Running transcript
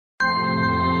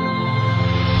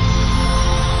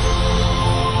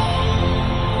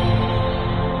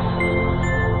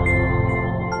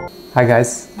Hi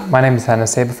guys, my name is Hannah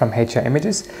Saber from HR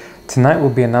Images. Tonight we'll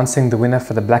be announcing the winner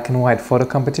for the black and white photo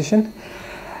competition.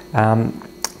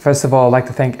 First of all, I'd like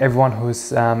to thank everyone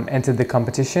who's entered the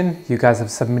competition. You guys have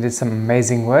submitted some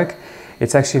amazing work.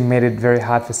 It's actually made it very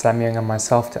hard for Samyang and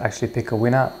myself to actually pick a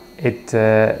winner.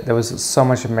 There was so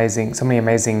many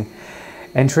amazing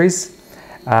entries.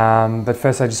 But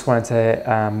first I just wanted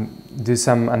to do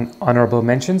some honorable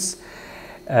mentions.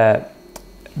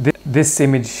 This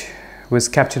image was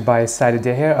captured by Saida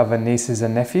Deher of her nieces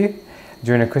and nephew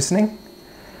during a christening.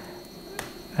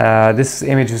 This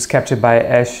image was captured by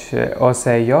Ash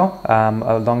Oseyo,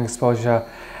 a long exposure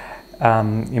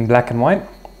in black and white.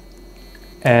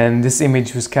 And this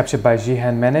image was captured by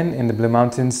Jihan Menon in the Blue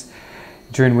Mountains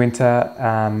during winter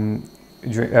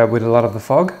with a lot of the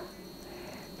fog.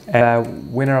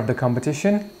 Winner of the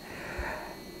competition,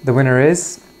 the winner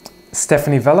is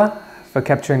Stephanie Vella for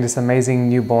capturing this amazing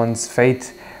newborn's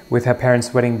fate with her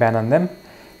parents' wedding band on them.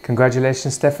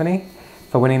 Congratulations, Stephanie,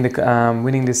 for winning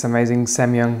this amazing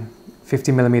Samyang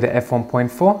 50mm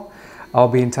f1.4. I'll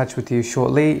be in touch with you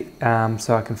shortly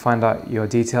so I can find out your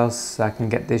details so I can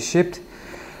get this shipped.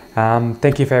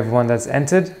 Thank you for everyone that's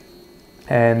entered,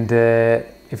 and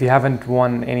if you haven't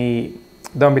won any,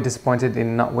 don't be disappointed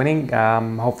in not winning.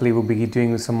 Hopefully we'll be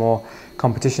doing some more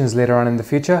competitions later on in the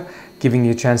future, giving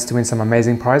you a chance to win some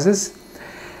amazing prizes.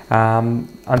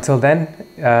 Until then,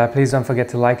 please don't forget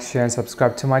to like, share and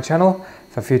subscribe to my channel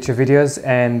for future videos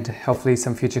and hopefully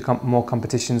some future more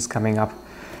competitions coming up.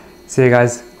 See you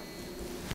guys.